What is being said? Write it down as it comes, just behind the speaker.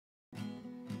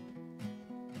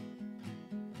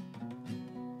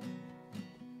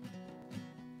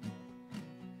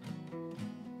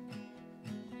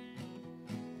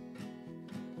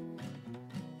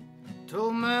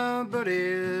Told my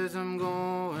buddies I'm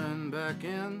going back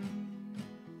in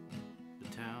the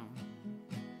town.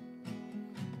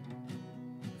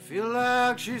 Feel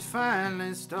like she's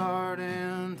finally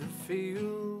starting to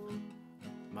feel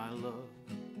my love.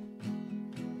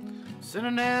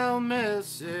 Sending out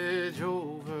message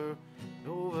over and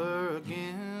over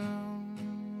again,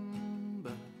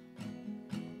 but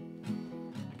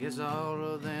I guess all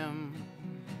of them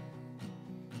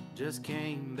just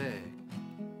came back.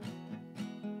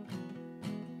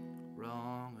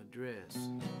 Wrong address.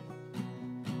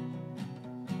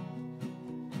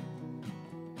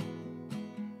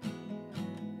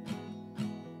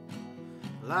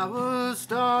 Well, I was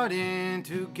starting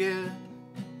to get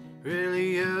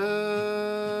really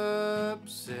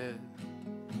upset.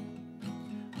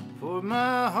 Poured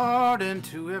my heart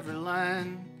into every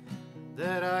line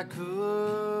that I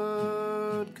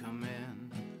could come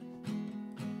in.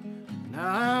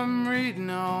 Now I'm reading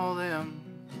all them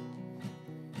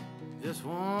just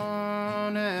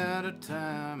one at a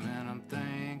time, and I'm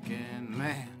thinking,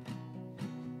 man,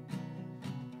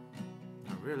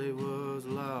 I really was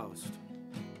lost,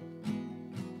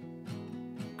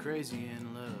 crazy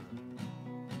in love.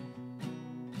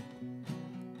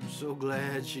 I'm so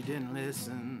glad she didn't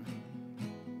listen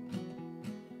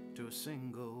to a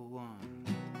single one.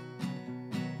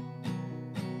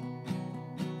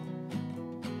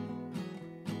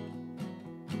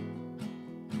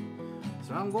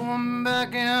 So I'm going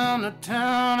back into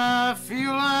town. I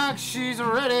feel like she's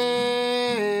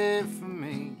ready for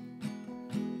me.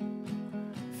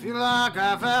 Feel like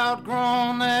I've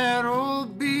outgrown that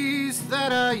old beast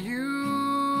that I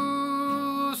used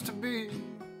to be.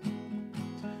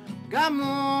 Got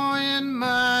more in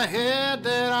my head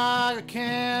that I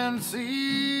can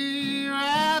see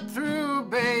right through,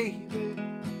 baby.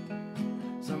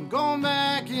 So I'm going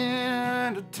back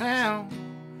into town,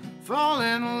 fall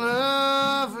in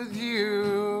love with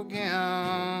you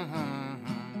again.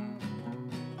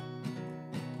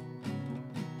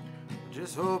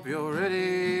 Just hope you're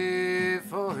ready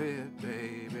for it,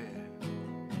 baby.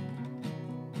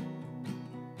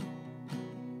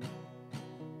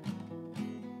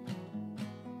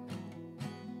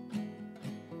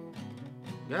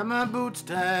 Got my boots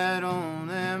tied on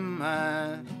and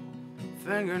my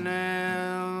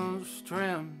fingernails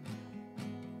trimmed.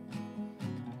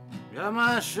 Got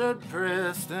my shirt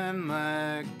pressed and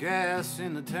my gas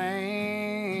in the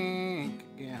tank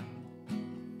again.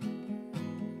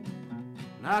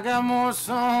 And I got more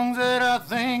songs that I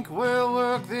think will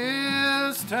work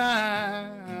this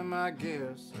time, I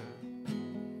guess.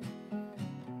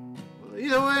 Well,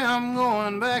 either way, I'm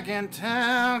going back in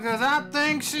town, 'cause I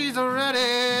think she's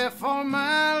ready for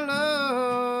my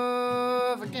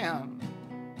love again.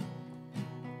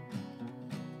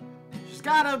 She's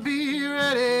gotta be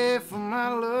ready for my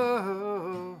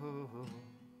love.